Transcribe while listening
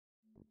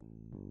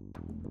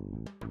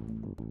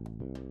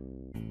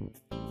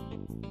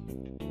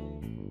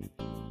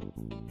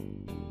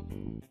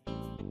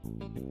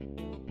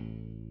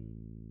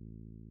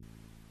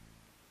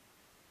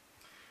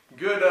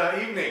Good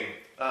evening.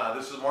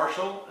 This is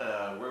Marshall.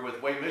 We're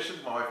with Way Missions,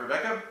 my wife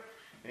Rebecca,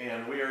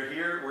 and we are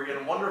here. We're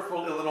in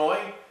wonderful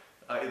Illinois.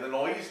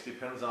 Illinois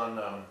depends on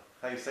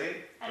how you say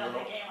it. I don't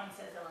think anyone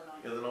says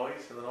Illinois.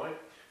 Illinois.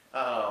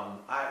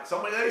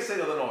 Somebody they say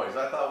Illinois.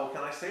 I thought, well,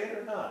 can I say it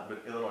or not?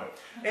 But Illinois.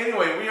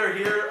 Anyway, we are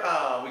here.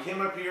 We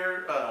came up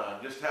here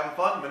just having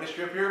fun,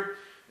 ministry up here,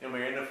 and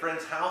we're in a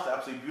friend's house.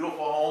 Absolutely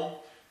beautiful home.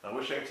 I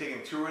wish I could take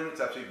a tour in.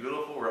 It's absolutely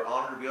beautiful. We're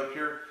honored to be up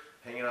here,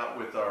 hanging out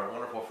with our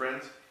wonderful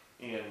friends.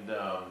 And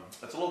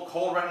it's a little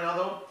cold right now,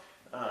 though.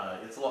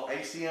 It's a little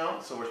icy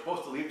out, so we're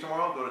supposed to leave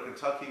tomorrow, go to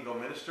Kentucky and go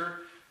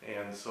minister.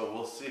 And so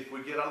we'll see if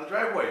we get on the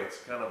driveway. It's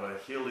kind of a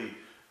hilly,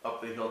 up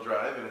the hill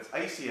drive, and it's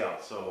icy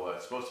out. So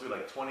it's supposed to be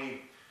like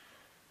 27,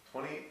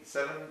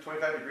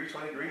 25 degrees,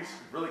 20 degrees.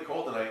 It's really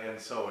cold tonight, and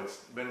so it's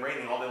been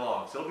raining all day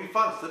long. So it'll be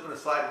fun slipping and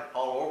sliding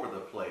all over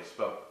the place.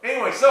 But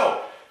anyway,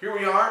 so here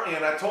we are,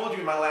 and I told you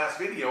in my last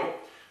video,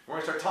 we're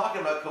going to start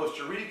talking about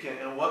Costa Rica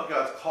and what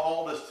God's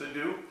called us to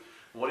do,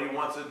 what He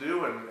wants to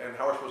do, and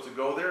how we're supposed to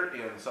go there,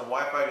 and some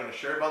Wi-Fi I'm going to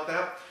share about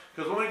that.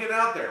 Because when we get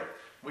out there,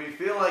 we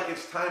feel like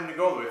it's time to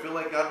go there. We feel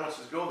like God wants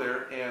us to go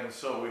there, and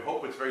so we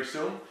hope it's very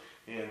soon.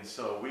 And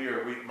so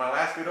my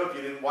last video, if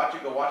you didn't watch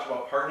it, go watch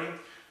about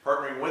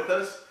partnering with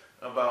us,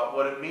 about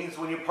what it means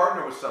when you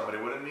partner with somebody,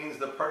 what it means,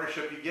 the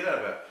partnership you get out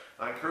of it.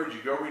 I encourage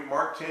you, go read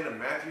Mark 10 and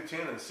Matthew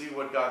 10 and see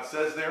what God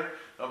says there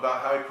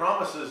about how He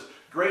promises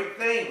great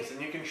things, and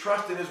you can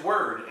trust in His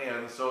Word.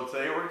 And so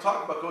today we're going to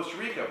talk about Costa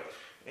Rica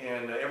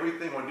and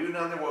everything we're doing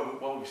down there,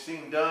 what we've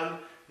seen done.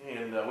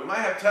 And we might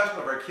have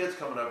testimony of our kids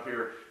coming up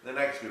here in the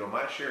next video.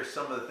 Might share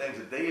some of the things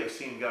that they have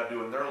seen God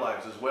do in their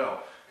lives as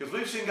well. Because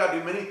we've seen God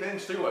do many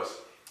things through us,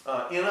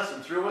 in us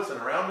and through us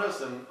and around us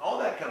and all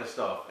that kind of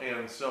stuff.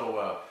 And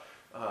so,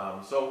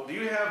 so do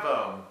you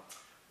have,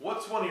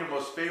 what's one of your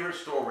most favorite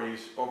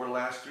stories over the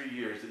last 3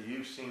 years that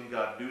you've seen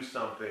God do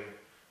something?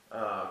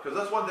 Because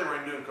that's one thing we're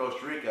going to do in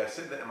Costa Rica. I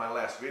said that in my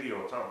last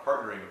video, it's on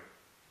partnering,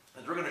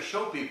 is we're going to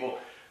show people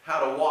how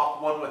to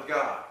walk one with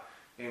God.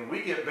 And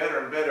we get better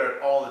and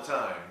better all the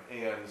time.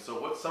 And so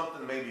what's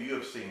something maybe you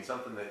have seen,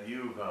 something that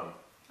you've... Well,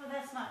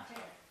 that's not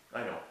fair.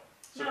 I know.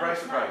 Surprise,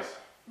 no, surprise.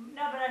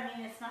 No, but I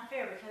mean, it's not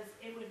fair because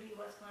it would be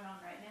what's going on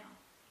right now.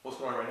 What's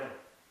going on right now?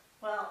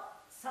 Well,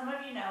 some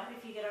of you know,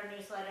 if you get our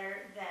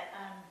newsletter, that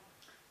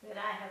that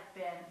I have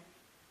been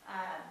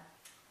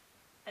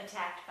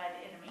attacked by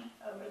the enemy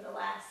over the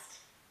last,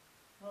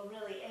 well,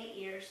 really 8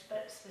 years,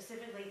 but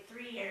specifically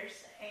 3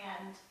 years.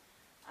 And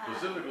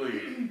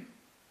specifically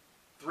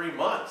 3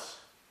 months.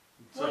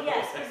 Well,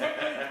 yes,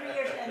 specifically 3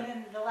 years, and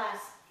then the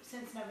last,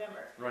 since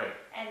November. Right.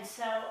 And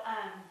so,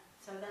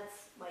 so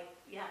that's like,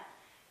 yeah.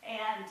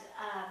 And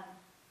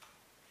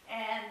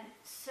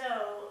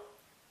so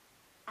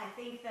I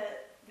think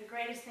that the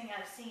greatest thing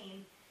I've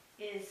seen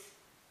is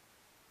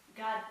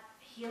God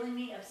healing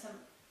me of some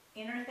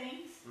inner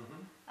things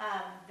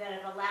that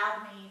have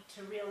allowed me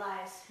to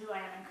realize who I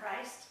am in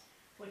Christ,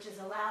 which has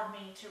allowed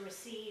me to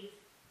receive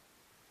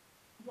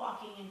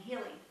walking in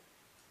healing.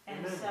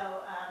 And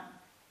so,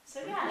 so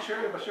yeah.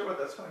 Sure, but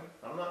that's fine.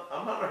 I'm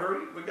not in a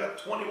hurry. We got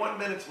 21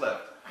 minutes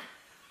left.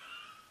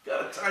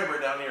 Got a timer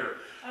down here.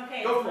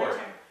 Okay, go for it.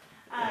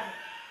 Turn.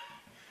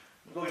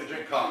 We'll go get a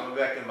drink of coffee. We'll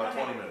be back in about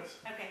okay. 20 minutes.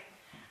 Okay.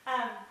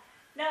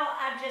 No,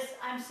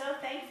 I'm so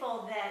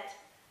thankful that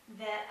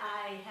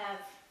I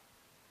have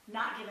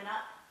not given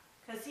up.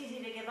 Because it's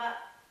easy to give up.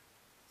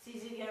 It's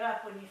easy to give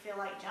up when you feel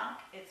like junk.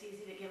 It's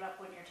easy to give up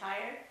when you're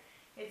tired.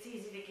 It's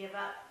easy to give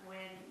up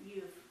when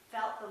you've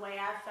felt the way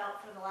I've felt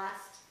for the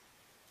last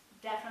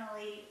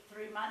definitely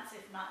 3 months,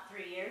 if not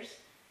 3 years.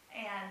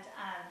 And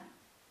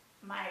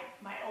my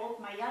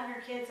younger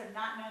kids have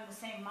not known the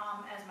same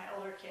mom as my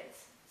older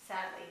kids,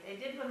 sadly.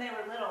 They did when they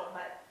were little,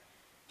 but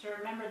to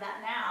remember that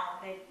now,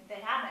 they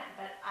haven't.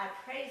 But I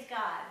praise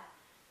God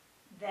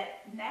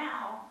that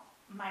now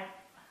my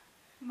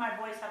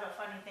boys have a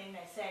funny thing.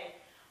 They say,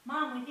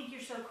 "Mom, we think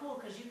you're so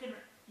cool because you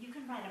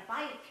can ride a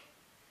bike."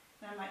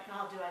 And I'm like,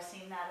 "Oh, do I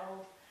seem that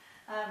old?"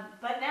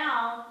 But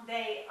now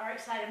they are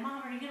excited.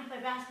 "Mom, are you going to play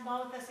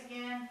basketball with us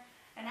again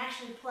and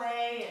actually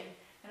play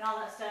and all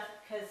that stuff?"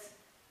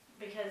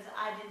 Because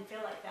I didn't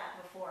feel like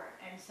that before.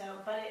 And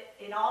so, but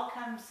it all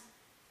comes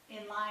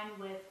in line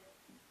with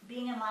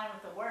being in line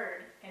with the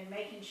Word and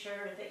making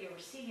sure that you're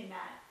receiving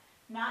that,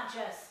 not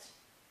just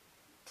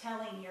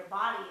telling your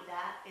body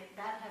that.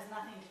 That has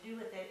nothing to do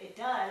with it. It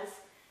does.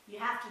 You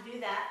have to do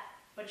that,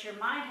 but your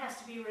mind has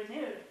to be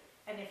renewed.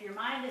 And if your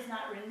mind is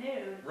not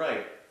renewed...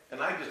 Right.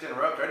 And I just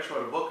interrupted. I just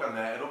wrote a book on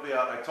that. It'll be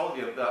out. I told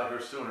you about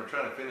here soon. We're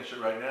trying to finish it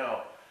right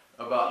now.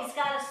 About He's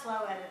got a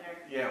slow editor.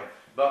 Yeah,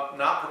 but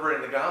not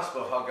perverting the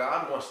gospel. How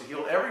God wants to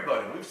heal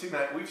everybody. We've seen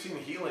that. We've seen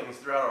healings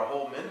throughout our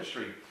whole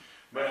ministry,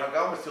 but how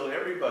God wants to heal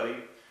everybody.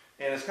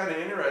 And it's kind of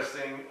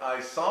interesting.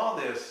 I saw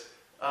this.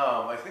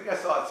 I think I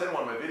saw it said in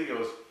one of my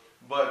videos.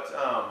 But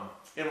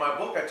in my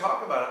book, I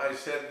talk about it. I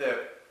said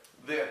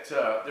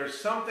that there's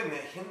something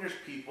that hinders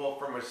people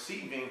from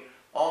receiving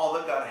all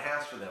that God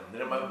has for them.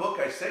 And in my book,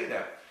 I say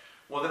that.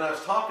 Well, then I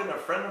was talking to a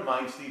friend of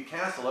mine, Steve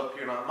Castle, up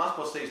here. Now, I'm not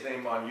supposed to say his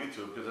name on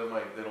YouTube because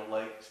they don't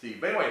like Steve.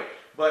 But anyway,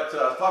 I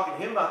was talking to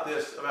him about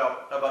this,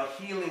 about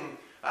healing.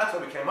 That's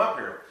why we came up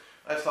here.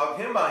 I was talking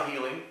to him about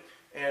healing,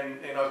 and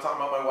I was talking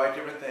about my wife,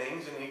 different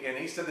things, and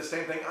he said the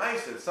same thing I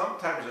said.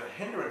 Sometimes there's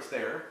a hindrance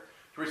there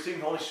to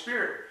receiving the Holy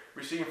Spirit,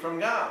 receiving from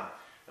God.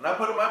 And I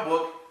put in my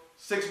book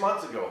 6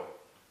 months ago.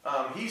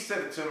 He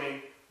said it to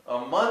me a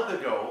month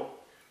ago.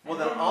 Well,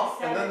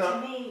 and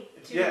then he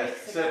said it to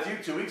me 2 weeks ago. Said it to you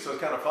 2 weeks, so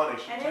it's kind of funny.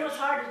 And it was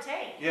hard to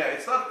take. Yeah,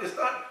 it's not,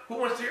 who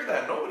wants to hear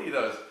that? Nobody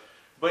does.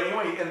 But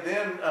anyway, and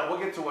then we'll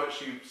get to what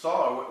she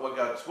saw, what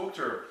God spoke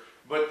to her.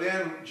 But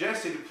then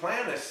Jesse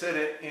Duplantis said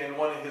it in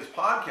one of his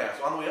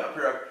podcasts. On the way up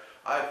here,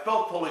 I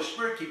felt the Holy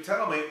Spirit keep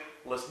telling me,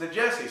 listen to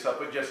Jesse. So I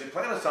put Jesse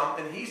Duplantis on,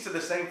 and he said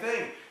the same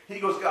thing. He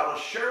goes, God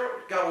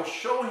will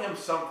show him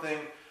something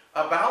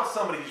about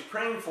somebody he's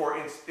praying for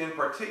in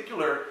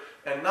particular,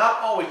 and not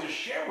always to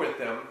share with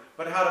them,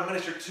 but how to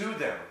minister to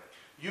them.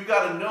 You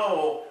got to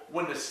know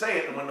when to say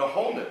it and when to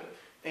hold it.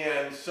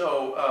 And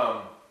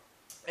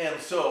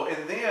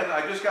then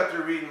I just got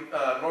through reading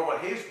Norwood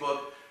Hayes'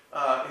 book,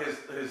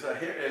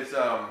 his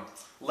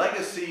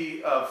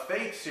Legacy of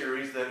Faith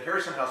series that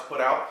Harrison House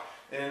put out.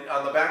 And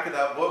on the back of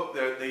that book,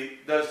 he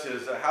does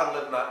his How to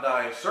Live Not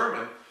Die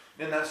sermon.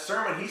 In that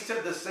sermon, he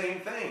said the same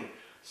thing.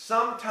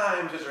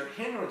 Sometimes there's a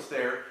hindrance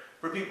there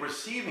for people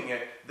receiving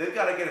it. They've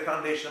got to get a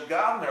foundation of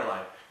God in their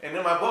life. And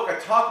in my book, I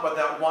talk about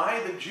that, why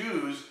the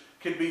Jews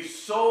could be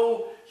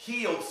so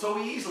healed so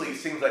easily, it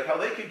seems like, how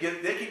they could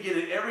get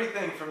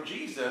everything from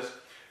Jesus,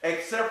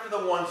 except for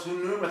the ones who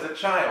knew him as a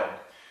child.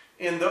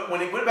 When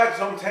he went back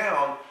to his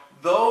hometown,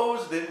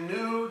 those that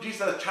knew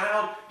Jesus as a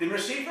child didn't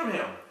receive from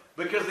him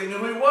because they knew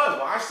who he was.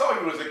 Well, I saw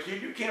you as a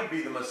kid. You can't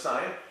be the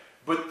Messiah.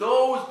 But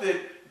those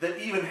that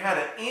even had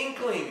an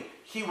inkling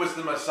he was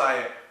the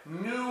Messiah,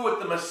 knew what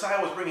the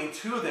Messiah was bringing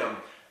to them.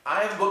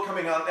 I have a book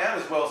coming out on that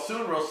as well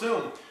soon, real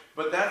soon.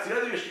 But that's the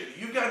other issue.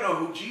 You've got to know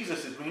who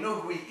Jesus is. When you know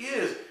who he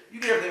is,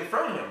 you get everything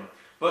from him.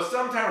 But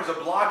sometimes a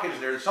blockage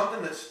there is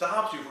something that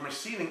stops you from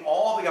receiving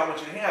all that God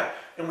wants you to have.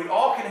 And we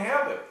all can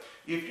have it.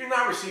 If you're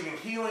not receiving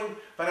healing,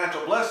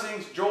 financial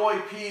blessings,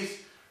 joy,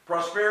 peace,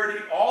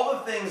 prosperity, all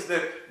the things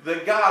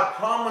that God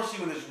promised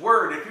you in his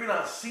word, if you're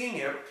not seeing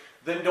it,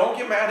 then don't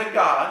get mad at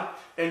God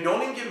and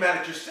don't even get mad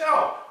at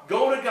yourself.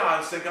 Go to God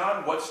and say,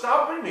 God, what's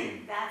stopping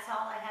me? That's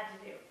all I had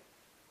to do.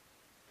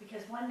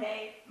 Because one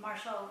day,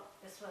 Marshall,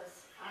 this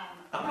was...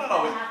 I'm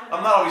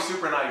not always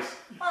super nice.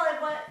 Well,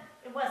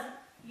 it wasn't.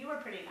 You were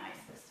pretty nice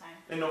this time.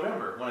 In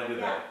November when I did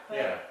that.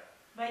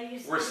 But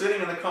we're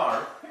sitting in the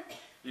car.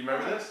 Do you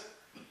remember this?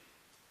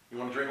 You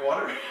want to drink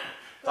water?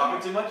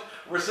 Talking too much?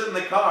 We're sitting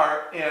in the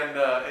car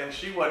and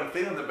she wasn't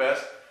feeling the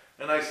best.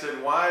 And I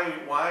said, why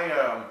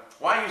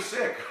are you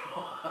sick?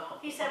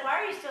 He said, why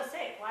are you still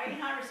sick? Why are you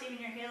not receiving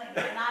your healing?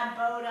 And I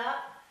bowed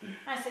up. And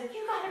I said,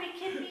 you got to be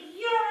kidding me.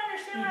 You don't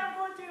understand what I'm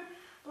going through.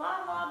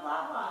 Blah, blah,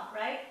 blah, blah.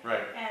 Right?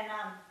 Right. And,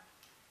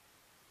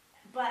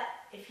 but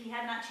if he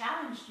had not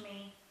challenged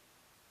me,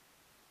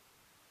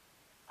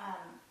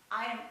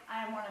 I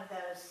am one of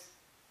those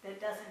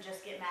that doesn't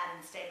just get mad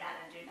and stay mad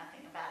and do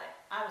nothing about it.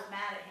 I was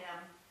mad at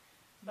him,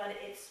 but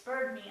it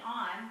spurred me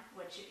on,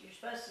 which you're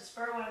supposed to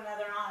spur one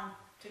another on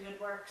to good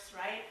works,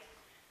 right?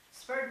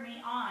 Spurred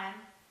me on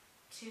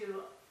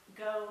to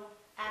go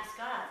ask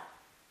God,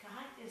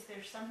 God, is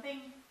there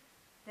something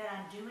that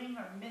I'm doing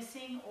or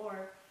missing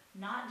or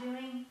not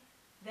doing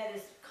that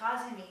is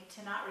causing me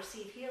to not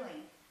receive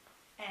healing?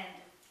 And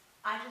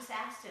I just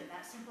asked him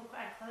that simple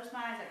question. I closed my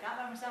eyes, I got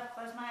by myself,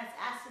 closed my eyes,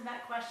 asked him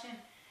that question,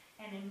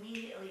 and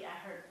immediately I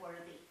heard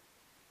worthy.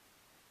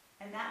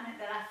 And that meant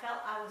that I felt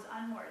I was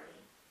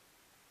unworthy.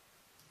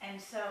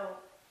 And so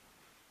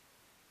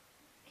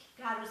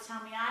God was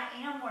telling me I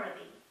am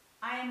worthy.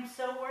 I am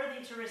so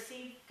worthy to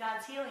receive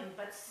God's healing,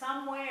 but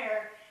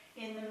somewhere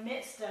in the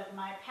midst of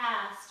my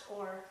past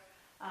or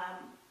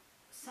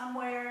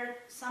somewhere,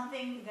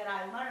 something that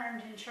I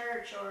learned in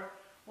church or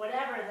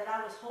whatever that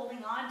I was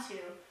holding on to,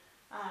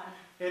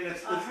 and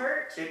it's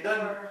hurt, it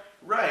doesn't,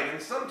 right,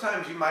 and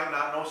sometimes you might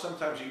not know,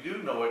 sometimes you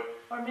do know it.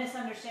 Or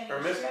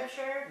misunderstanding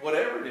scripture.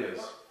 Whatever it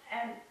is.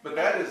 But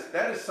that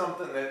is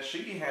something that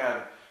she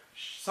had,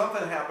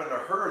 something happened to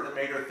her that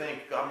made her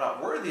think, I'm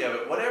not worthy of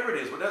it. Whatever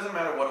it is, it doesn't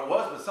matter what it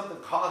was, but something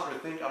caused her to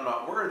think I'm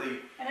not worthy.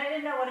 And I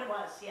didn't know what it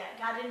was yet.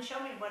 God didn't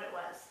show me what it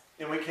was.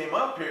 And we came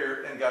up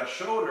here and God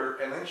showed her,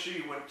 and then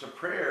she went to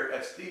prayer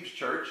at Steve's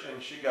church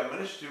and she got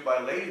ministered to by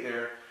a lady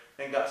there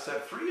and got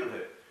set free of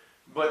it.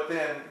 But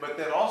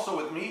then also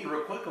with me,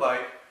 real quick,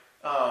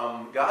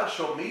 God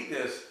showed me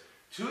this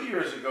 2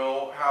 years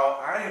ago, how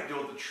I had to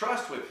deal with the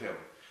trust with him.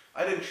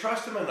 I didn't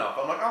trust him enough.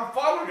 I'm like, I'm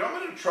following you. I'm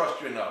going to trust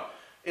you enough.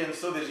 And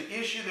so there's an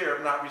issue there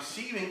of not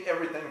receiving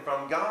everything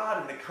from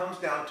God, and it comes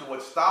down to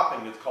what's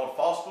stopping you. It's called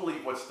false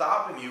belief, what's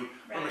stopping you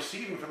from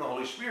receiving from the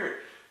Holy Spirit.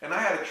 And I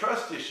had a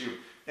trust issue.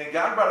 And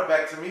God brought it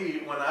back to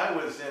me when I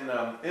was in,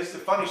 it's a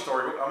funny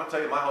story. I'm going to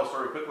tell you my whole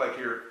story quick,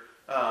 here.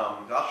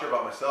 I'll share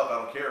about myself.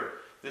 I don't care.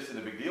 This is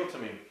a big deal to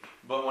me.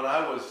 But when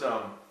I was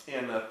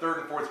in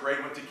 3rd and 4th grade,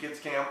 went to kids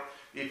camp,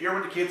 if you ever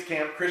went to kids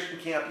camp, Christian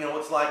camp, you know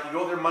what it's like. You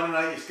go there Monday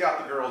night, you scout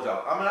the girls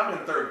out. I mean, I'm in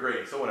 3rd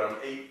grade, so what, I'm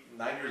 8,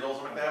 9 years old,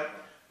 something like that.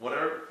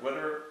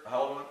 Whatever,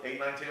 how old, 8,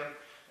 9, 10?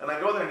 And I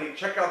go there and you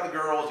check out the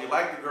girls, you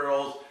like the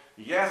girls,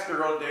 you ask the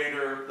girl to date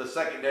her the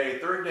 2nd day,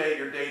 3rd day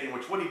you're dating,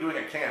 which what are you doing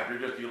at camp? You're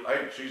just,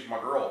 hey, she's my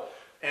girl.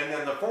 And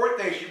then the 4th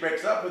day she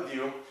breaks up with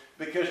you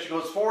because she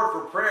goes forward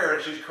for prayer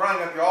and she's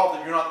crying at the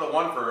altar, you're not the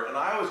one for her. And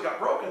I always got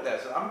broken at that.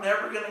 I said, I'm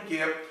never going to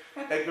give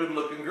a good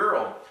looking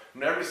girl.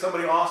 Never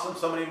somebody awesome,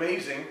 somebody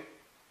amazing.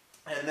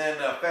 And then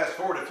fast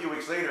forward a few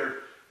weeks later,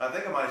 I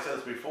think I might have said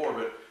this before,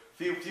 but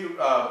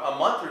a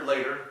month or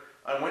later,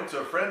 I went to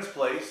a friend's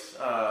place,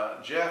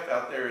 Jeff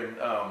out there in,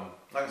 I'm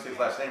not going to say his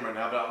last name right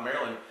now, but out in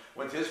Maryland,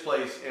 went to his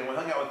place and we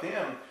hung out with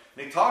him.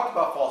 And he talked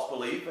about false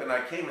belief, and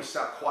I came and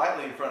sat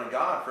quietly in front of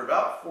God for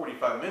about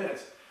 45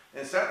 minutes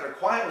and sat there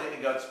quietly,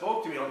 and God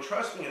spoke to me, don't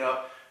trust me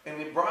enough, and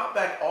he brought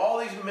back all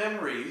these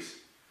memories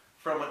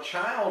from a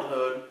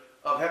childhood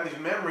of having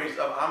these memories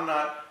of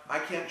I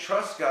can't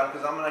trust God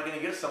because I'm not going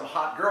to get some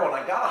hot girl, and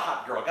I got a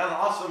hot girl, I got an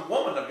awesome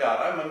woman of God,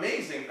 I'm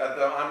amazing,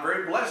 I'm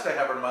very blessed to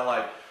have her in my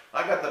life.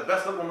 I got the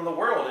best woman in the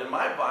world in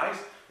my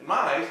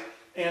eyes,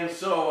 and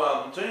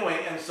so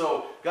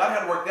so God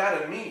had worked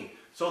that in me.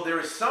 So there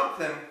is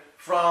something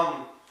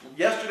from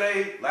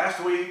yesterday,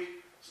 last week,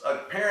 a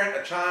parent,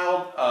 a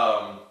child,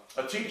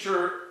 a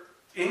teacher,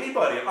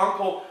 anybody, an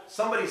uncle,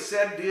 somebody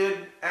said, did,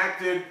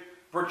 acted,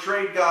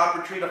 portrayed God,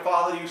 portrayed a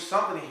father to you,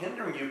 something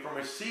hindering you from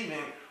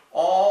receiving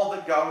all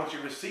that God wants you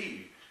to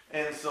receive.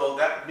 And so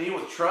that me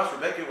was trust,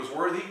 Rebecca was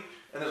worthy,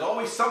 and there's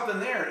always something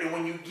there. And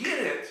when you get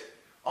it,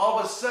 all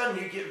of a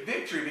sudden you get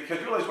victory because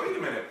you realize, wait a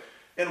minute.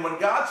 And when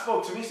God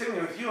spoke to me, same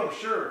thing with you, I'm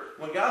sure,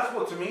 when God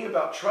spoke to me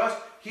about trust,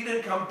 he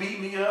didn't come beat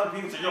me up.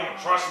 He didn't say, you don't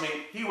trust me.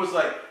 He was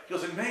like,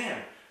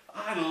 man,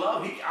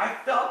 I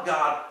felt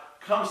God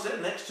come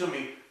sit next to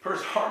me, put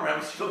his arm around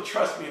me, so he'll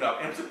trust me enough.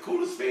 And it's the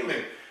coolest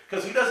feeling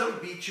because he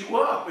doesn't beat you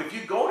up. If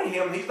you go to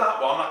him, he's not,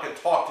 well, I'm not going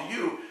to talk to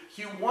you.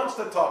 He wants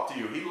to talk to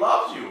you. He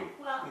loves you.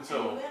 Well, and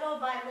little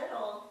by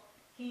little,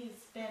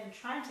 he's been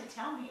trying to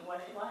tell me what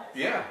it was.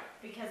 Yeah.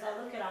 Because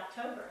I look at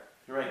October.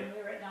 Right. And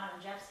we were down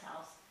in Jeff's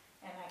house.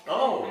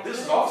 And this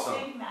is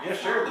awesome. Yeah,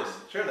 share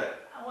that.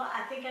 Well,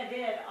 I think I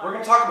did. We're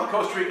going to talk about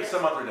Costa Rica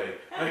some other day.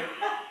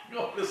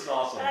 Oh, this is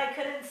awesome. But I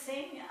couldn't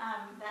sing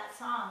that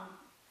song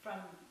from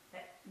the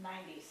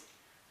 90s.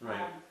 Right.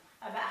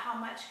 About how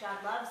much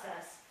God loves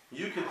us.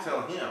 You could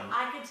tell him.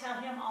 I could tell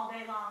him all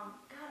day long,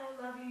 God,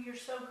 I love you. You're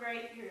so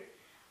great.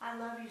 I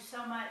love you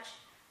so much.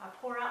 I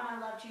pour out my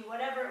love to you,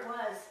 whatever it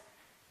was.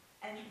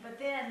 But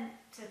then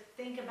to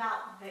think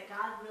about that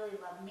God really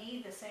loved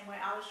me the same way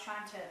I was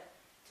trying to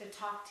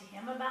talk to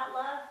him about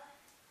love,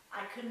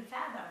 I couldn't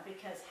fathom,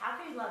 because how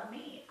could he love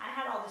me? I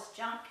had all this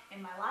junk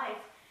in my life,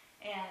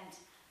 and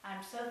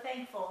I'm so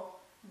thankful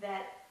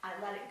that I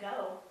let it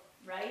go,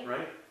 right?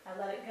 Right. I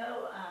let it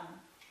go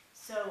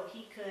so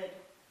he could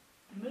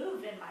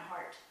move in my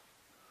heart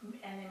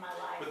and in my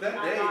life. But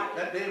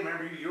that day,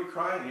 remember you were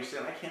crying and you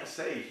said, I can't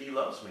say he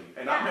loves me.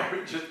 And I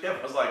remember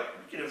I was like,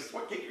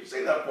 what can't you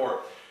say that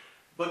for?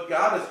 But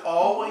God is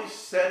always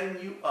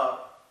setting you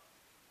up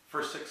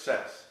for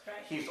success. Right.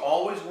 He's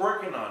always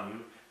working on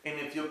you. And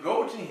if you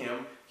go to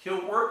him,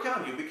 he'll work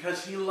on you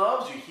because he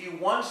loves you. He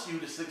wants you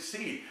to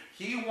succeed.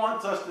 He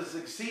wants us to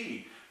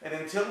succeed. And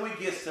until we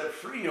get set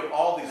free of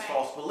all these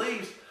false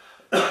beliefs,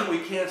 we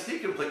can't see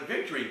complete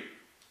victory.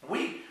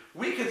 We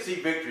can see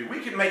victory.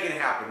 We can make it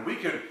happen. We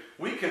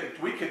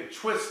could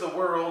twist the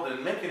world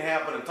and make it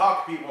happen and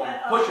talk to people and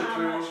push it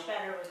through. How much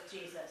better with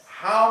Jesus?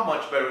 How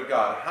much better with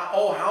God?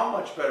 How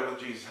much better with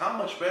Jesus? How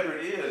much better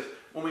it is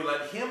when we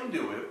let him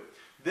do it.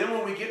 Then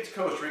when we get to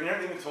Costa Rica and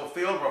everything is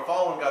fulfilled, we're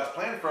following God's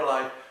plan for our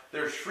life,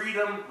 there's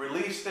freedom,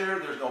 release there,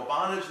 there's no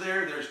bondage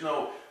there,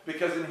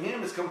 because in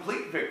him is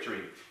complete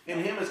victory.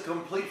 In him is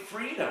complete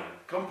freedom.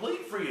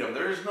 Complete freedom.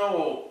 There's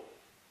no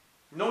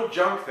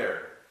junk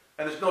there.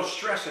 And there's no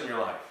stress in your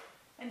life.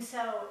 And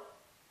so,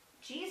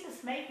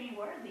 Jesus made me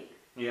worthy.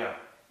 Yeah.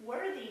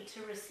 Worthy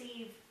to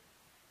receive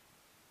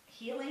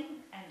healing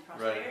and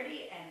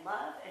prosperity and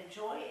love and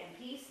joy and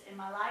peace in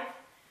my life.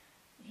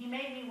 He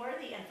made me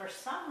worthy, and for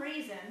some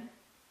reason,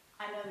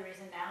 I know the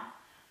reason now,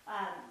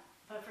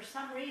 but for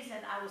some reason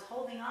I was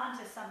holding on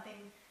to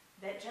something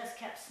that just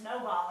kept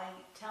snowballing,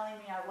 telling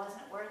me I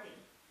wasn't worthy.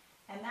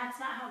 And that's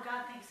not how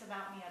God thinks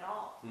about me at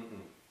all.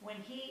 Mm-mm. When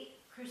he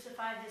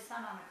crucified his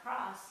son on the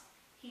cross,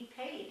 he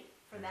paid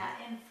for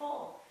that in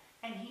full.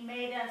 And he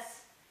made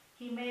us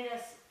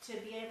to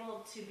be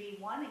able to be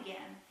one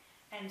again.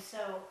 And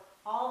so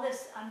all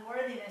this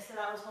unworthiness that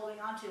I was holding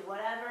on to,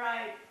 whatever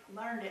I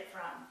learned it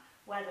from,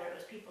 whether it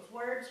was people's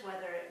words,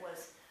 whether it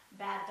was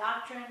bad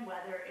doctrine,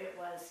 whether it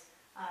was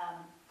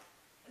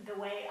the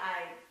way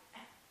I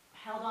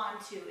held on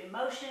to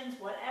emotions,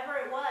 whatever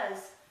it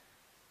was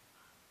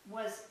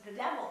the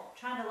devil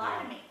trying to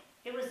lie to me.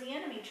 It was the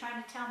enemy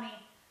trying to tell me,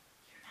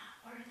 you're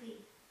not worthy.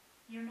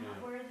 You're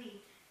not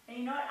worthy. And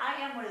you know what?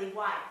 I am worthy.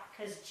 Why?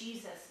 Because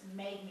Jesus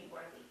made me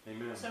worthy.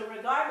 Amen. So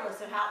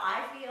regardless of how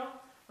I feel,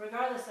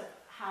 regardless of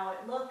how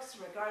it looks,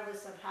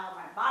 regardless of how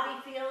my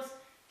body feels,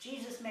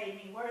 Jesus made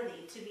me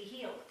worthy to be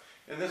healed.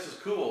 And this is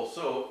cool.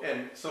 So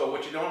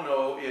what you don't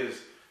know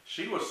is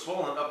she was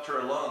swollen up to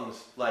her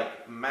lungs,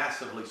 like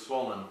massively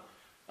swollen,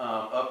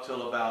 up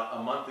till about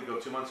a month ago,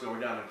 2 months ago. We're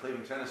down in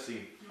Cleveland,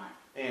 Tennessee,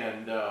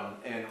 and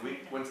we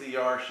went to the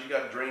ER. She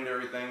got drained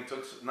everything.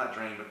 Took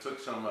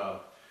some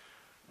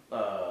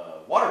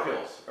water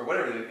pills or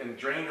whatever, and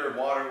drained her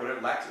water.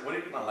 Whatever,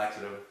 not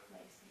laxative,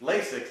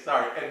 Lasix.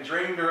 Sorry, and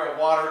drained her of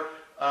water.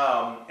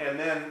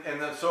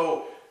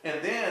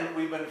 And then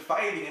we've been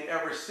fighting it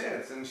ever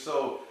since. And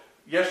so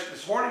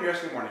this morning,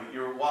 yesterday morning,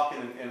 you were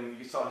walking and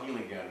you saw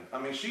healing again. I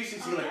mean, she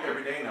sees healing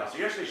every day now. So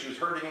yesterday she was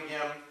hurting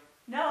again.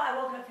 No, I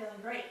woke up feeling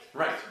great.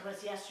 Right.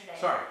 Was yesterday.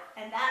 Sorry.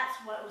 And that's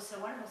what was so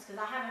wonderful, because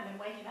I haven't been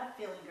waking up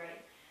feeling great.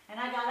 And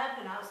I got up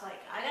and I was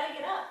like, I gotta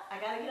get up. I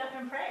gotta get up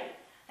and pray.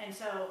 And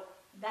so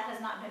that has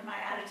not been my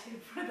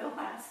attitude for the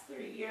last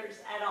 3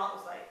 years at all. It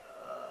was like,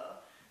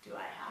 do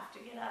I have to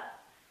get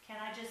up? Can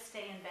I just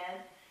stay in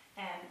bed?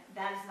 And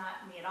that is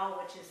not me at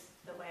all, which is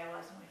the way I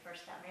was when we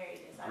first got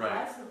married. I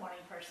was the morning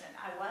person.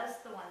 I was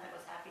the one that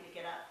was happy to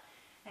get up.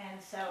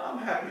 And so I'm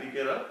happy to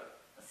get up.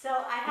 So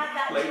I had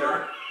that Later. joy.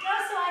 No,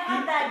 so I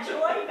had that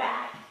joy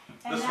back.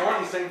 And this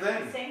morning, same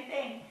thing. Same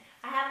thing.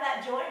 I have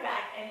that joy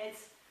back,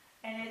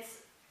 and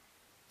it's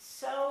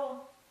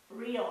so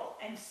real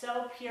and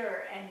so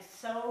pure and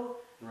so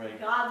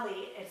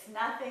godly. It's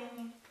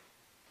nothing.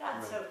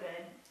 God's so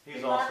good.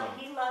 He's awesome.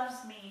 He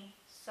loves me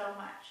so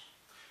much.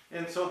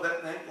 And so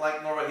that,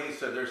 like Norma Hayes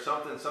said, there's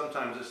something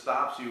sometimes that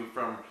stops you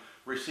from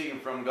receiving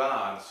from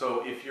God.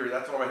 So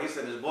that's Norma Hayes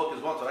said in his book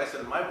as well. So I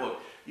said in my book,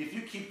 if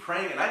you keep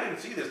praying, and I didn't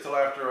see this till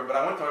after, but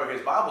I went to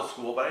his Bible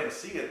school, but I didn't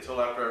see it till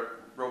after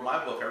I wrote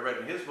my book. I read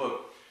in his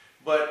book.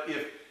 But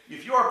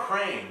if you are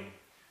praying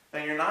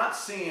and you're not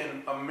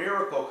seeing a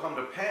miracle come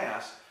to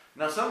pass,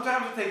 now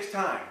sometimes it takes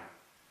time.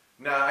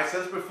 Now I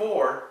said this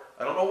before,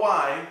 I don't know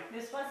why.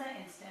 This wasn't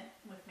instant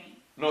with me.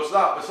 No, it's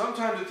not. But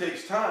sometimes it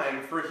takes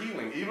time for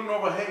healing. Even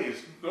Norma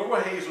Hayes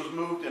was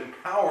moved in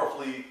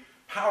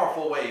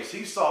powerful ways.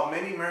 He saw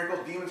many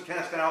miracles, demons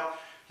cast out.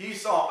 He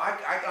saw,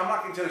 I'm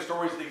not going to tell you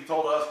stories that he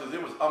told us because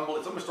it was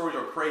unbelievable. Some of the stories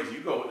are crazy.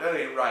 You go, that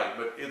ain't right.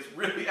 But it's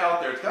really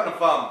out there. It's kind of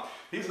fun.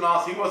 He was an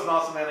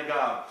awesome man of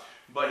God.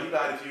 But he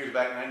died a few years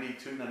back,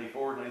 92,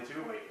 94, 92?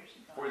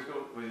 4 years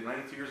ago. Was he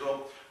 92 years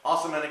old?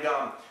 Awesome man of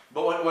God.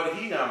 But what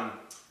he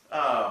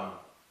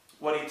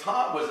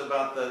taught was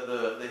about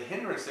the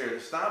hindrance there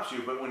that stops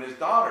you. But when his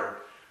daughter,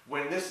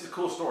 this is a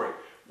cool story.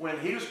 When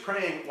he was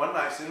praying one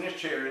night, sitting in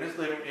his chair in his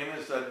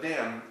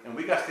den, and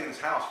we got to stay in his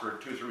house for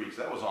 2 or 3 weeks.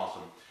 That was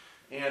awesome.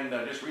 And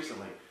just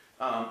recently.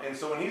 And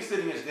so when he's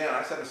sitting in his den,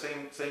 I sat in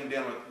the same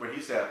den where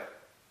he sat,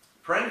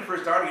 praying for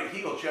his daughter to get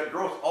healed. She had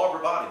growth all over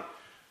her body,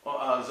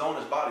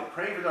 Zona's body,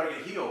 praying for her daughter to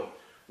get healed.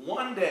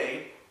 One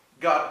day,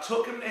 God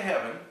took him to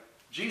heaven.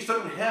 Jesus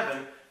took him to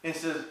heaven and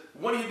says,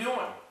 what are you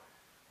doing?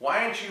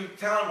 Why aren't you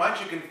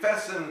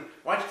confessing,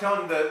 why aren't you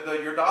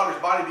telling your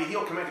daughter's body to be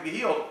healed, command to be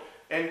healed?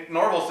 And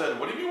Norval said,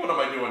 what do you mean, what am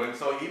I doing? And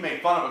so he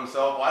made fun of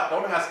himself. Well,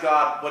 don't ask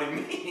God what he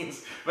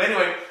means. But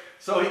anyway,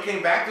 so he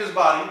came back to his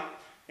body,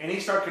 and he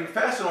started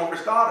confessing over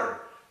his daughter.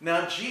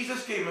 Now,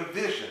 Jesus gave him a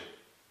vision.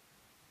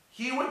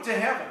 He went to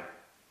heaven.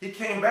 He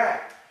came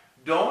back.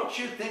 Don't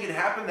you think it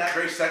happened that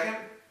very second?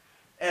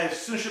 And as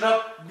soon as she got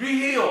up, be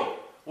healed.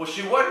 Well,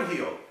 she wasn't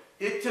healed.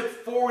 It took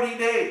 40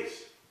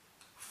 days.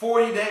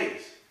 40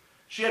 days.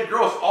 She had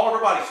growths all over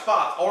her body,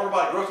 spots all over her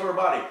body, growths all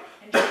over her body.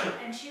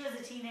 And she was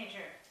a teenager.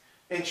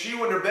 And she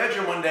went in her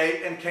bedroom one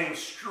day and came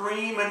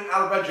screaming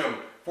out of her bedroom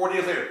 4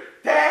 days later.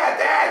 Dad,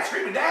 Dad,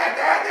 screaming, Dad,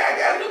 Dad, Dad,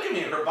 Dad, look at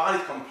me. Her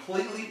body's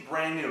completely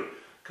brand new,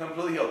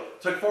 completely healed.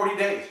 It took 40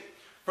 days.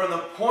 From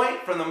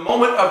the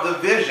moment of the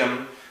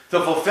vision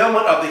to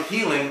fulfillment of the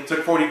healing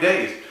took 40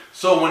 days.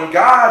 So when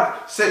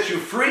God sets you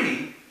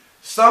free,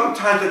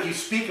 sometimes if you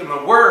speak in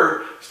the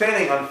word,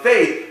 standing on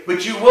faith,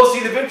 but you will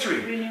see the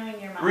victory.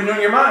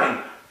 Renewing your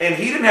mind. And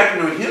he didn't have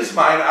to renew his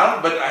mind.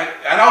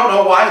 I don't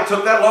know why it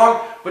took that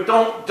long, but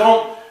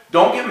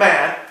don't get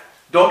mad.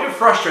 Don't get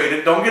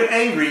frustrated. Don't get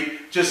angry.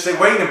 Just say,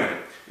 wait a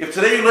minute. If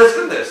today you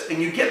listen to this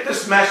and you get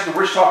this message that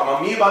we're talking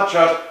about, me about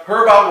trust,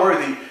 her about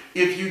worthy,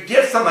 if you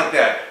get something like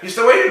that, you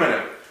say, wait a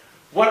minute.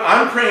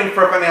 I'm praying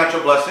for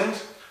financial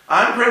blessings.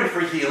 I'm praying for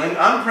healing.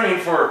 I'm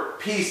praying for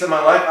peace in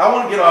my life. I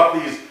want to get off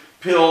these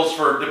pills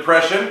for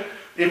depression.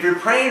 If you're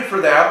praying for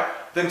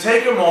that, then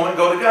take a moment,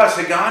 go to God,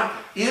 say, God,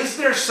 is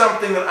there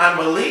something that I'm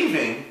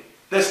believing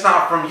that's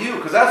not from you?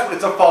 Because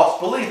it's a false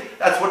belief.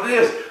 That's what it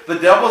is. The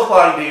devil's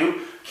lying to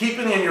you,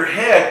 keeping in your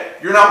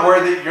head, you're not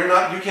worthy,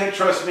 you can't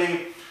trust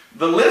me.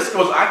 The list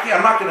goes,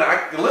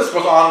 the list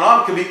goes on and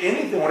on. It could be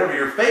anything, whatever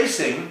you're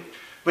facing,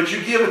 but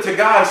you give it to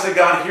God and say,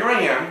 God, here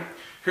I am.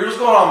 Here's what's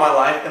going on in my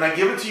life, and I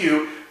give it to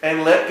you,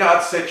 and let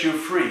God set you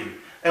free.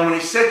 And when he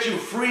sets you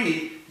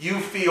free,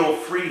 you feel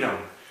freedom.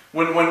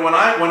 When he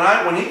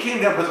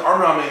came down, put his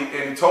arm around me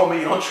and told me,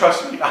 you don't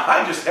trust me,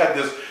 I just had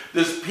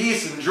this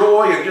peace and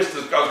joy, and I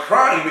was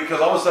crying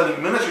because all of a sudden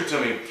he ministered to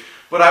me.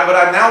 But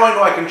now I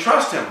know I can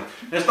trust him.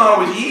 And it's not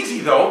always easy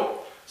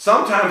though.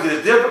 Sometimes it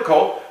is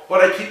difficult,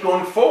 but I keep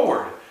going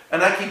forward.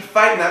 And I keep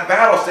fighting that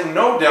battle saying,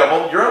 no,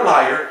 devil, you're a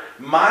liar.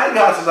 My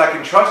God says I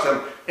can trust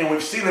him. And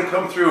we've seen him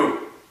come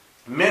through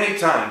many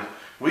times.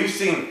 We've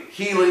seen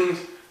healings,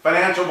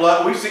 financial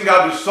blessings. We've seen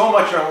God do so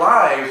much in our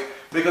lives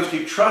because we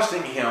keep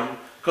trusting him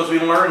because we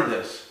learned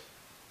this.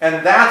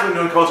 And that's what we're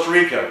doing in Costa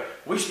Rica.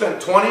 We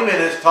spent 20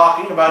 minutes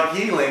talking about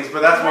healings,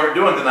 but that's what we're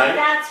doing tonight.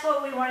 That's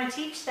what we want to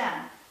teach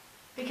them.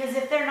 Because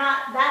if they're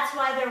not, that's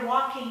why they're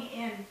walking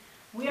in.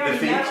 We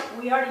already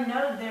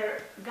know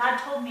God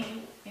told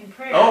me in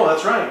prayer. Oh,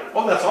 that's right.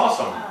 Oh, that's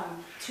awesome.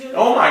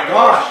 Oh my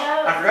gosh,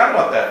 I forgot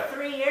about that.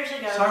 3 years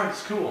ago. Sorry,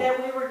 it's cool.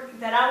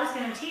 That I was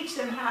going to teach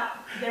them how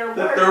their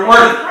worth.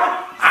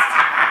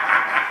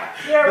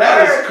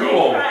 That is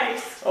cool.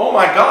 Oh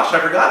my gosh, I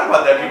forgot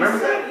about that. Do you remember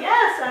that?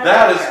 Yes,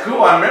 that is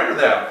cool. I remember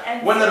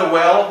that. Wasn't it a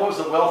well? What was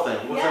the well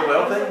thing? Was it a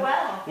well thing? It was a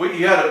well.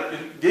 You had a,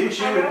 didn't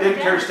you? Didn't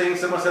Kirstine?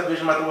 Someone else had a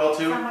vision about the well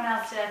too? Someone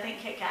else did. I think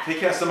Kit Kat. Kit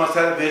Kat. Someone else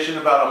had a vision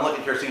about. I'm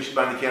looking at Kirstine. She's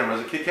behind the camera.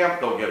 Is it Kit Kat?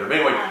 Go get her. But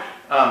anyway,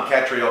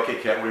 Cat Trail,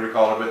 Kit Kat, whatever you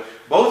call it. But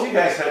both of you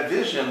guys had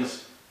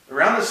visions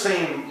around the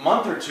same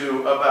month or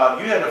two about.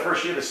 You had the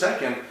first, you had the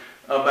second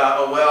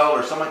about a well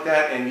or something like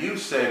that, and you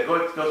said, tell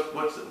her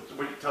what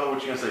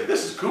you're gonna say.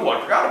 This is cool. I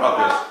forgot about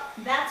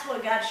this. That's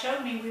what God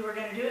showed me we were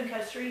going to do in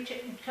Costa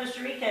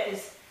Rica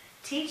is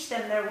teach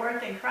them their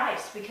worth in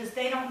Christ because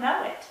they don't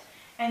know it.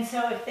 And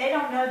so if they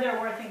don't know their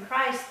worth in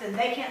Christ, then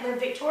they can't live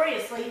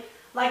victoriously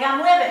like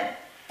I'm living.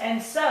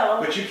 And so...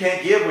 But you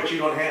can't give what you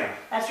don't have.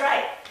 That's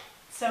right.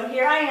 So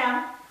here I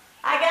am.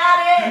 I got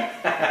it.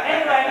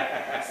 Anyway,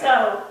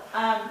 so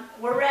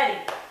we're ready.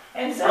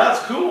 And so,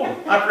 that's cool.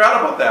 I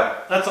forgot about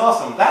that. That's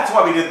awesome. That's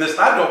why we did this.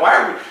 I don't know why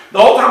are we. The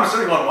whole time I'm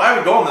sitting going, why are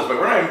we going this way?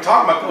 We're not even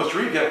talking about Costa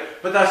Rica,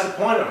 but that's the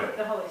point of it.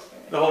 The Holy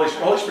Spirit. The Holy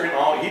Spirit.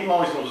 He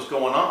always knows what's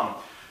going on.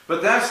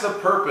 But that's the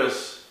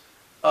purpose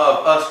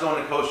of us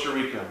going to Costa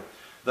Rica.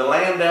 The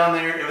land down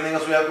there, everything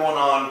else we have going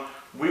on.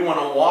 We want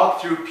to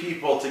walk through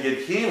people to get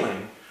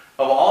healing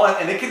of all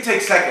that, and it can take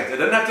seconds. It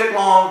doesn't have to take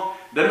long.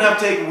 It doesn't have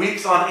to take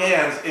weeks on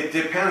ends. It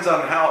depends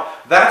on how.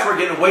 That's where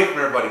getting away from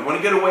everybody. When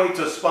you get away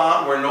to a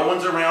spot where no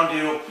one's around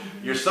you,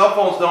 your cell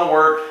phones don't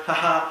work.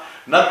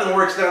 Nothing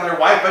works down there.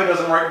 Wi-Fi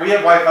doesn't work. We have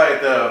Wi-Fi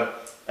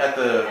at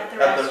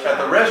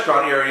the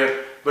restaurant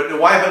area, but the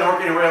Wi-Fi don't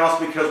work anywhere else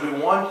because we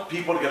want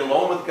people to get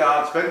alone with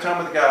God, spend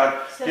time with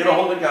God, get a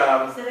hold of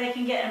God, so they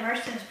can get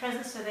immersed in His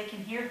presence, so they can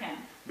hear Him.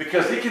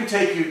 Because it can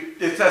take you.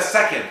 It's a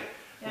second.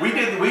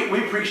 Yeah.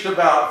 We preached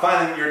about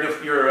finding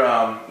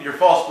your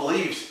false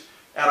beliefs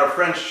at our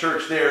friend's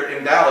church there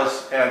in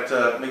Dallas at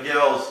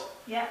Miguel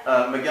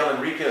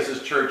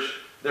Enriquez's church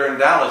there in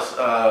Dallas.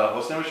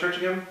 What's the name of his church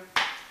again?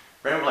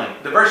 Rambling.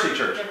 Diversity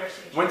Church.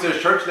 Went to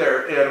his church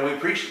there and we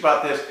preached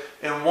about this.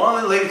 And one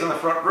of the ladies in the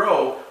front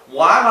row,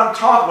 while I'm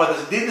talking about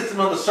this, did this in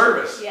the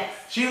service. Yes.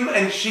 She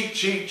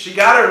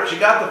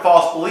got the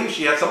false belief.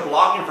 She had some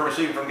blocking from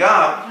receiving from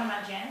God. You're talking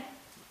about Janet?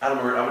 I don't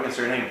remember. I wouldn't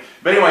say her name.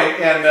 But anyway,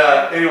 and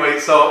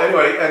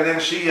then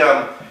she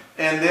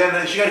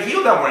got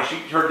healed that morning.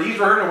 Her knees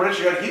were hurting, and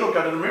she got healed,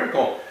 got a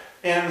miracle.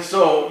 And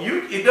so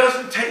it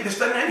doesn't take this.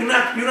 You don't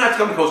have to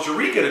come to Costa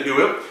Rica to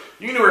do it.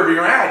 You can do it wherever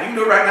you're at. You can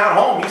do it right now at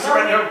home.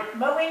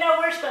 But we know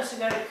we're supposed to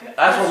go to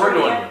That's what we're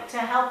doing to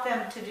help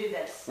them to do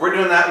this. We're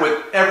doing that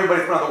with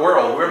everybody from around the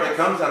world, whoever that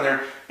comes down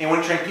there, and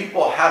we train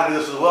people how to do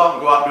this as well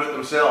and go out and do it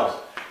themselves.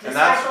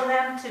 Disciple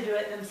them to do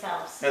it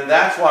themselves. And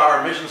that's why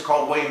our mission is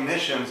called Way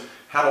Missions.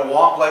 How to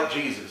walk like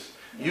Jesus.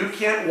 You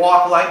can't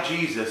walk like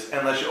Jesus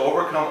unless you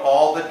overcome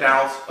all the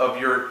doubts in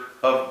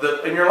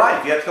your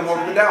life. You have to come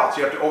over the doubts.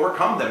 You have to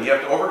overcome them. You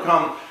have to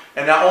overcome,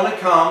 and that only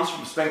comes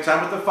from spending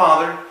time with the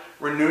Father,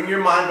 renewing your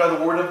mind by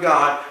the Word of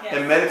God,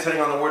 and meditating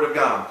on the Word of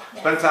God.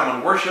 Spend time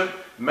in worship,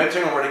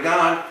 meditating on the Word of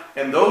God,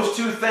 and those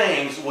two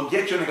things will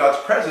get you into God's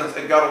presence,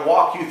 and God will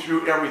walk you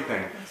through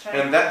everything. Right.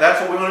 And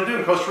that's what we want to do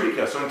in Costa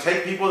Rica. So to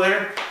take people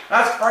there,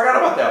 I forgot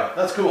about that.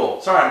 That's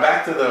cool. Sorry, I'm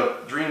back to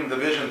the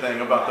vision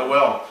thing about the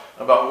well,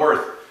 about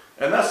worth.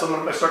 And that's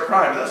something I start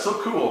crying. That's so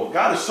cool.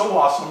 God is so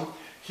awesome.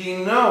 He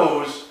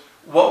knows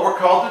what we're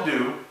called to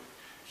do.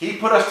 He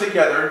put us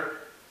together.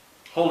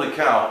 Holy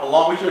cow.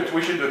 We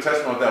should do a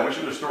testimony of that. We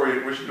should do a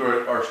story. We should do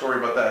our story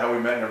about that, how we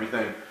met and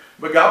everything.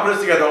 But God put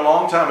us together a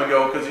long time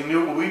ago because He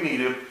knew what we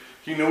needed.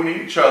 He knew we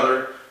needed each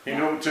other. He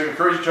knew to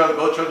encourage each other,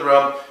 build each other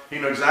up. He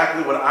knew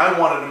exactly what I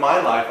wanted in my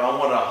life. I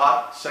wanted a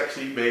hot,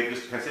 sexy babe.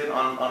 Just can I say it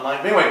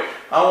online? But anyway,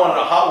 I wanted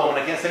a hot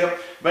woman. I can't say it.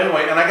 But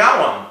anyway, and I got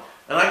one.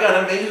 And I got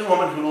an amazing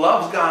woman who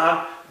loves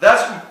God.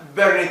 That's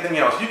better than anything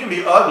else. You can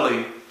be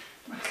ugly,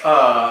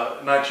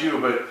 not you,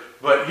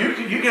 but you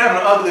can have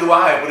an ugly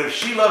wife. But if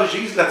she loves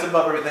Jesus, that's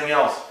above everything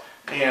else.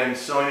 And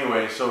so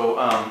anyway,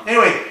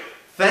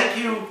 thank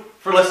you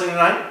for listening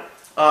tonight.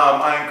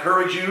 I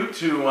encourage you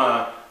to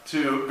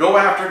go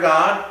after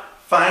God,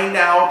 find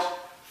out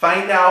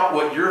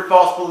what your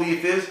false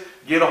belief is,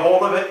 get a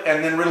hold of it,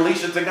 and then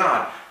release it to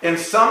God. And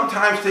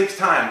sometimes it takes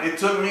time. It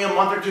took me a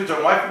month or two, to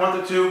my wife a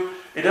month or two.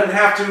 It doesn't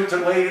have to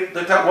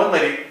one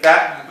lady,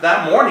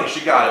 that morning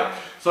she got it.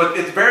 So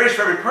it varies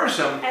for every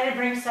person. And it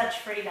brings such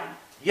freedom.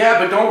 Yeah,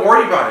 but don't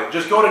worry about it.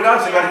 Just go to God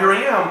and say, God, here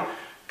I am.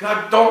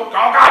 God,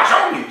 God,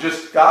 show me.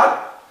 Just,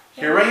 God,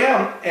 here I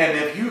am. And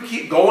if you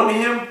keep going to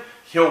him,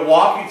 he'll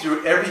walk you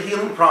through every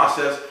healing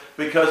process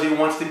because he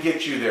wants to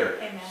get you there.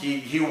 Amen.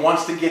 He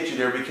wants to get you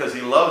there because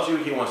he loves you.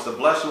 He wants to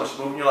bless you, wants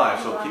to move in your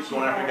life. So keep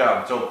going after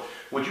God. So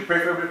would you pray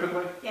for everybody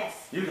quickly?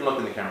 Yes. You can look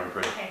in the camera and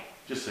pray. Okay.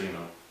 Just so you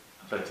know.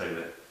 I tell you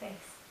that.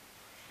 Thanks.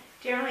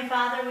 Dear Heavenly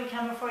Father, we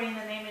come before you in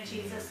the name of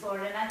Jesus,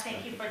 Lord, and I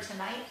thank you for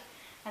tonight.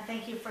 I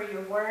thank you for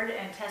your word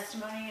and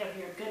testimony of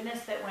your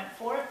goodness that went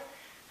forth.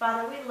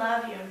 Father, we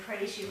love you and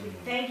praise you. We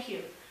thank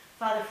you,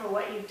 Father, for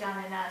what you've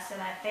done in us,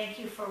 and I thank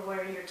you for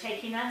where you're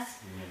taking us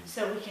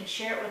so we can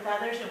share it with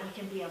others and we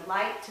can be a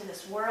light to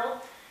this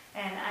world.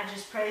 And I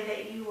just pray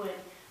that you would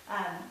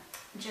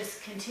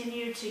just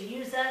continue to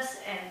use us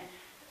and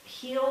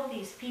heal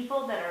these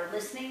people that are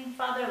listening.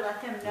 Father,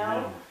 let them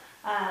know,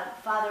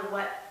 Father,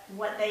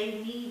 what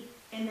they need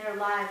in their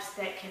lives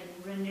that can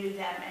renew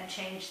them and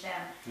change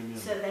them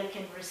so they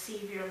can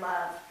receive your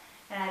love.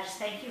 And I just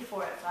thank you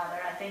for it, Father.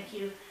 I thank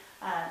you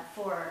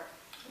for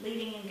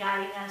leading and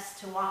guiding us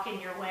to walk in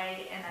your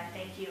way, and I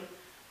thank you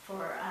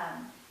for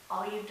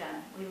all you've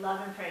done. We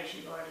love and praise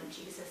you, Lord, in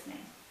Jesus' name.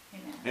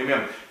 Amen.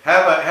 Amen.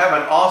 Have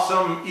an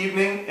awesome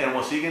evening, and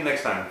we'll see you again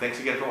next time. Thanks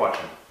again for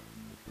watching.